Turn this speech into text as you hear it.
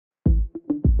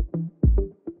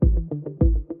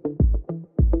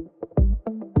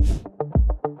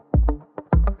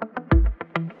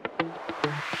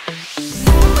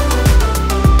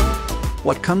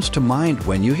What comes to mind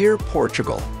when you hear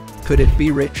Portugal? Could it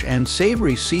be rich and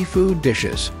savory seafood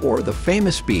dishes, or the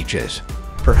famous beaches?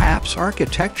 Perhaps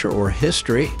architecture or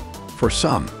history? For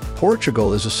some,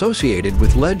 Portugal is associated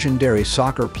with legendary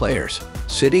soccer players,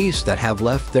 cities that have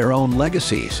left their own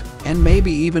legacies, and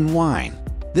maybe even wine.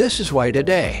 This is why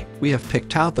today, we have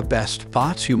picked out the best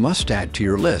spots you must add to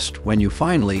your list when you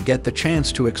finally get the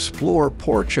chance to explore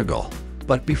Portugal.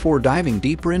 But before diving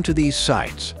deeper into these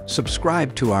sites,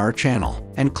 subscribe to our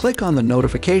channel and click on the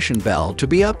notification bell to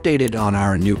be updated on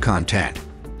our new content.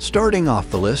 Starting off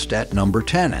the list at number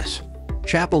 10 is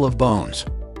Chapel of Bones.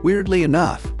 Weirdly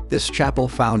enough, this chapel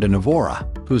found in Évora,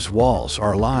 whose walls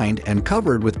are lined and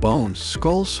covered with bones,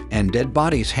 skulls, and dead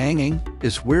bodies hanging,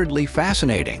 is weirdly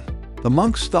fascinating. The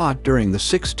monks thought during the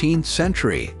 16th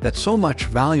century that so much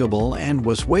valuable and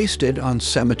was wasted on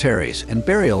cemeteries and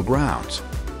burial grounds.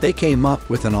 They came up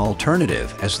with an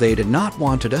alternative as they did not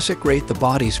want to desecrate the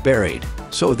bodies buried,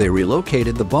 so they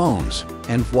relocated the bones,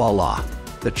 and voila!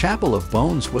 The Chapel of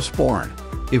Bones was born.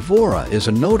 Évora is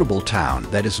a notable town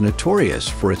that is notorious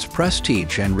for its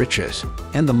prestige and riches,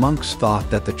 and the monks thought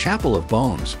that the Chapel of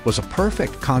Bones was a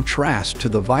perfect contrast to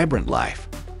the vibrant life.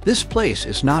 This place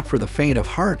is not for the faint of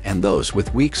heart and those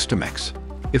with weak stomachs.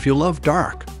 If you love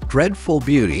dark, dreadful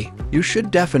beauty, you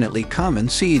should definitely come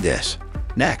and see this.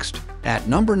 Next, at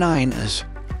number 9 is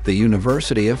the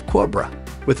University of Coimbra.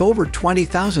 With over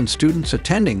 20,000 students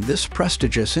attending this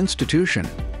prestigious institution,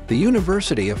 the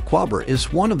University of Coimbra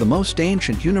is one of the most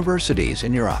ancient universities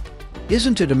in Europe.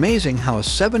 Isn't it amazing how a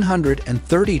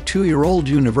 732-year-old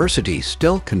university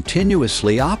still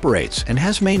continuously operates and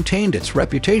has maintained its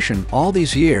reputation all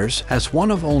these years as one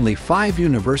of only 5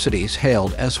 universities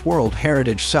hailed as World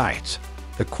Heritage Sites?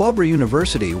 The Coimbra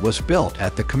University was built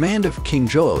at the command of King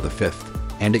João V,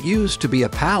 and it used to be a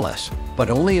palace,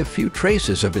 but only a few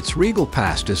traces of its regal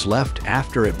past is left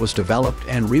after it was developed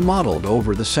and remodeled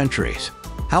over the centuries.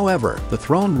 However, the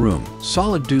throne room,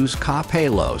 Sala dos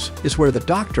Capelos, is where the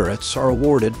doctorates are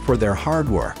awarded for their hard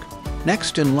work.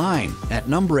 Next in line, at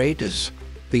number 8 is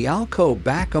the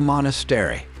Alcobaca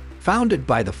Monastery. Founded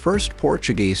by the first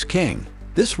Portuguese king,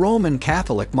 this Roman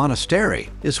Catholic monastery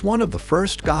is one of the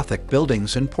first Gothic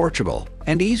buildings in Portugal,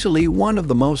 and easily one of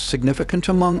the most significant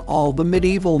among all the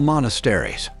medieval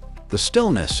monasteries. The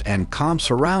stillness and calm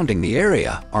surrounding the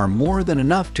area are more than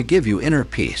enough to give you inner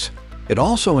peace. It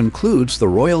also includes the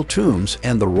royal tombs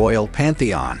and the royal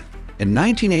pantheon. In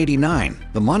 1989,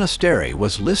 the monastery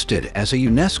was listed as a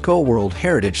UNESCO World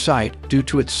Heritage Site due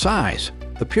to its size,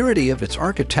 the purity of its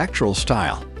architectural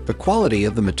style, the quality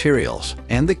of the materials,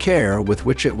 and the care with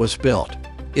which it was built.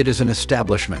 It is an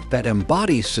establishment that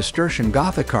embodies Cistercian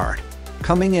Gothic art.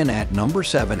 Coming in at number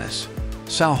 7 is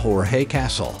Sao Jorge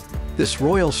Castle. This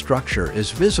royal structure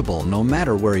is visible no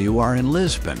matter where you are in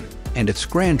Lisbon, and its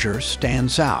grandeur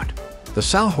stands out. The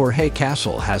Sao Jorge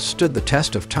Castle has stood the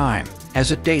test of time,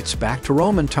 as it dates back to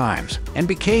Roman times and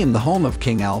became the home of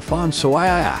King Alfonso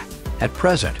II. At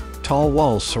present, tall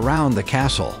walls surround the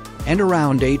castle, and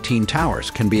around 18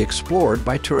 towers can be explored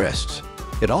by tourists.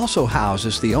 It also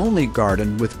houses the only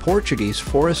garden with Portuguese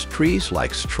forest trees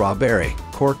like strawberry,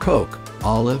 cork oak,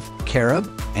 olive, carob,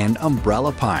 and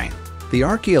umbrella pine. The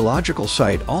archaeological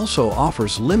site also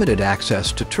offers limited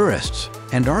access to tourists,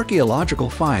 and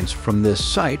archaeological finds from this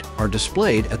site are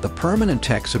displayed at the permanent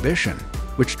exhibition,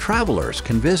 which travelers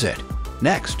can visit.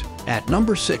 Next, at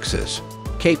number 6 is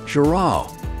Cape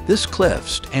Girão. This cliff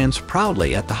stands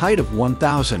proudly at the height of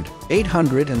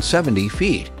 1,870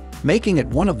 feet, making it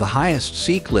one of the highest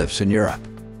sea cliffs in Europe.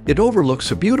 It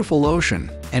overlooks a beautiful ocean,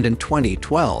 and in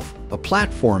 2012, a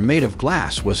platform made of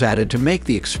glass was added to make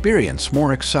the experience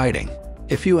more exciting.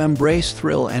 If you embrace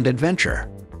thrill and adventure,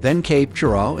 then Cape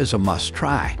Girão is a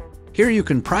must-try. Here you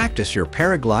can practice your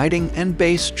paragliding and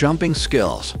base jumping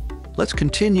skills. Let's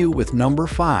continue with number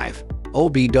 5,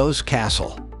 Obidos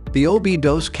Castle. The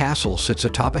Obidos Castle sits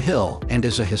atop a hill and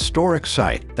is a historic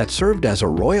site that served as a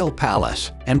royal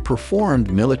palace and performed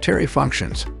military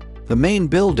functions. The main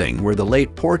building where the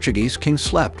late Portuguese king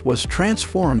slept was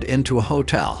transformed into a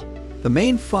hotel. The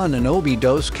main fun in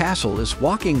Obidos Castle is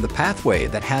walking the pathway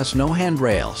that has no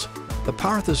handrails. The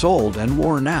path is old and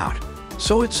worn out,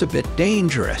 so it's a bit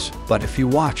dangerous, but if you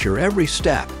watch your every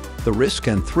step, the risk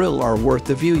and thrill are worth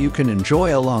the view you can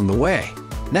enjoy along the way.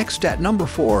 Next at number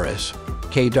 4 is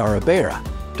Cais da Ribeira.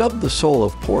 Dubbed the soul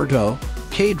of Porto,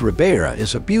 Cais da Ribeira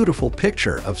is a beautiful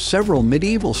picture of several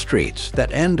medieval streets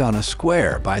that end on a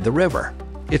square by the river.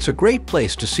 It's a great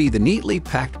place to see the neatly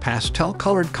packed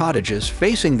pastel-colored cottages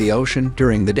facing the ocean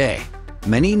during the day.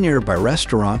 Many nearby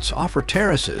restaurants offer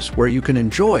terraces where you can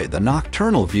enjoy the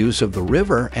nocturnal views of the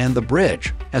river and the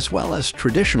bridge, as well as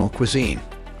traditional cuisine.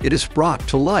 It is brought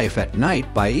to life at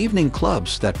night by evening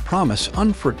clubs that promise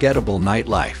unforgettable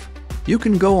nightlife. You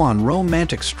can go on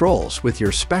romantic strolls with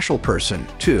your special person,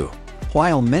 too.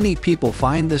 While many people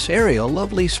find this area a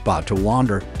lovely spot to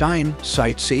wander, dine,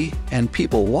 sightsee, and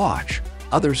people watch,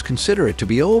 others consider it to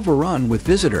be overrun with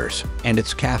visitors and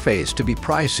its cafes to be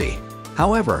pricey.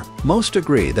 However, most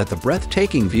agree that the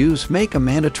breathtaking views make a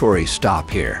mandatory stop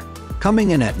here.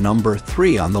 Coming in at number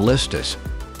 3 on the list is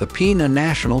the Pena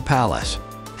National Palace.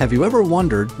 Have you ever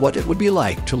wondered what it would be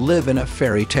like to live in a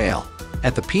fairy tale?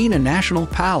 At the Pena National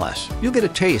Palace, you'll get a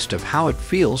taste of how it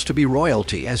feels to be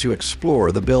royalty as you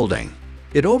explore the building.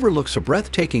 It overlooks a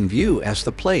breathtaking view as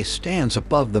the place stands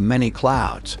above the many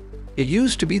clouds. It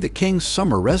used to be the king's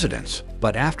summer residence,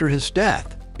 but after his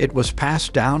death, it was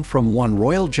passed down from one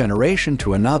royal generation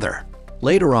to another.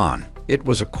 Later on, it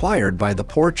was acquired by the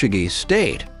Portuguese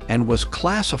state and was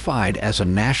classified as a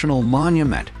national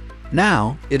monument.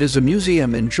 Now, it is a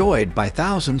museum enjoyed by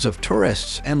thousands of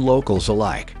tourists and locals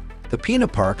alike. The Pena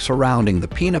Park surrounding the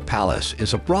Pena Palace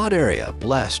is a broad area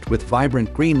blessed with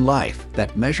vibrant green life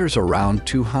that measures around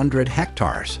 200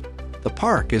 hectares. The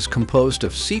park is composed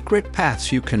of secret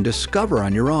paths you can discover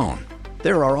on your own.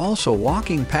 There are also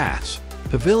walking paths,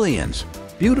 pavilions,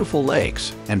 beautiful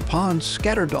lakes, and ponds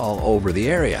scattered all over the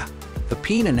area. The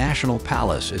Pena National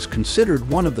Palace is considered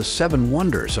one of the 7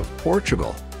 wonders of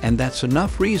Portugal, and that's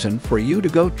enough reason for you to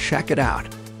go check it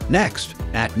out. Next,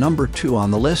 at number 2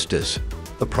 on the list is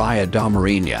the Praia da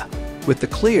Marinha. With the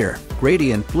clear,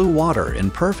 gradient blue water in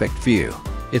perfect view,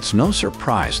 it's no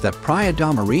surprise that Praia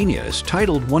da Marinha is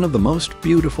titled one of the most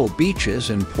beautiful beaches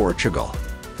in Portugal.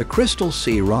 The crystal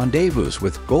sea rendezvous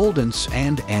with golden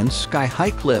sand and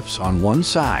sky-high cliffs on one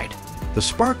side. The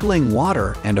sparkling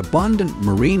water and abundant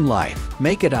marine life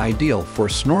make it ideal for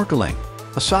snorkeling.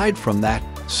 Aside from that,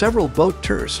 several boat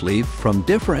tours leave from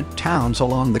different towns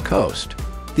along the coast.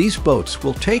 These boats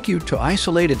will take you to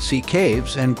isolated sea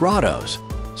caves and grottos.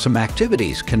 Some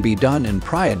activities can be done in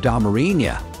Praia da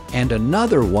Marinha, and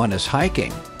another one is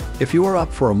hiking. If you are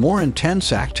up for a more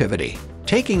intense activity,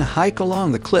 taking a hike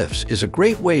along the cliffs is a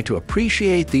great way to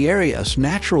appreciate the area's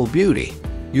natural beauty.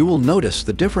 You will notice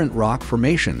the different rock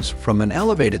formations from an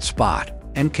elevated spot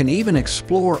and can even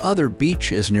explore other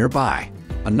beaches nearby.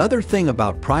 Another thing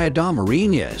about Praia da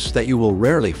Marinha is that you will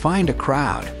rarely find a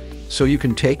crowd, so you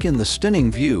can take in the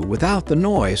stunning view without the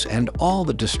noise and all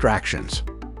the distractions.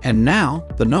 And now,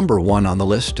 the number 1 on the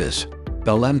list is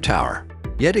Belem Tower.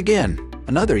 Yet again,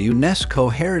 another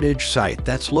UNESCO heritage site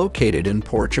that's located in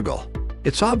Portugal.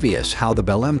 It's obvious how the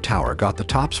Belem Tower got the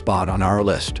top spot on our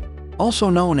list. Also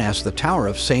known as the Tower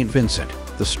of St. Vincent,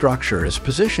 the structure is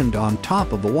positioned on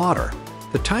top of the water.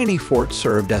 The tiny fort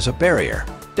served as a barrier,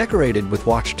 decorated with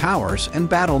watchtowers and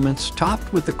battlements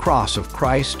topped with the cross of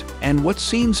Christ and what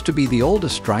seems to be the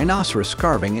oldest rhinoceros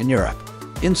carving in Europe.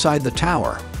 Inside the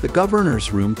tower, the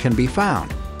governor's room can be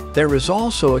found. There is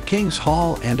also a king's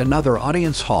hall and another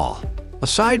audience hall.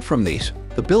 Aside from these,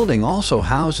 the building also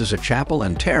houses a chapel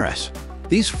and terrace.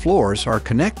 These floors are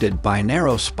connected by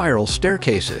narrow spiral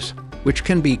staircases, which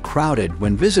can be crowded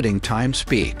when visiting times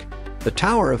peak. The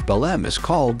Tower of Belem is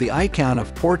called the icon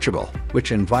of Portugal,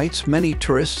 which invites many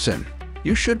tourists in.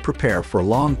 You should prepare for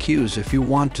long queues if you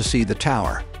want to see the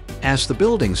tower. As the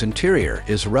building's interior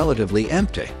is relatively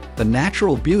empty, the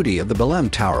natural beauty of the Belem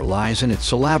Tower lies in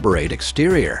its elaborate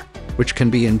exterior, which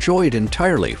can be enjoyed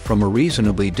entirely from a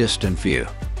reasonably distant view.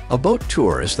 A boat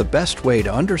tour is the best way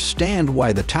to understand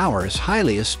why the tower is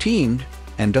highly esteemed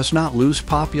and does not lose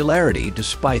popularity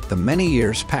despite the many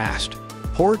years past.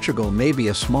 Portugal may be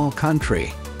a small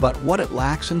country, but what it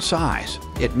lacks in size,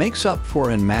 it makes up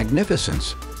for in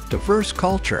magnificence, diverse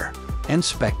culture, and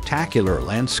spectacular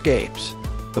landscapes.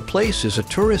 The place is a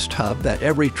tourist hub that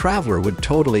every traveler would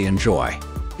totally enjoy.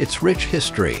 Its rich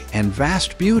history and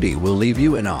vast beauty will leave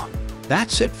you in awe.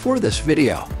 That's it for this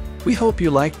video. We hope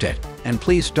you liked it, and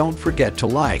please don't forget to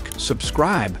like,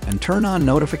 subscribe, and turn on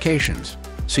notifications.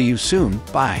 See you soon.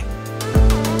 Bye.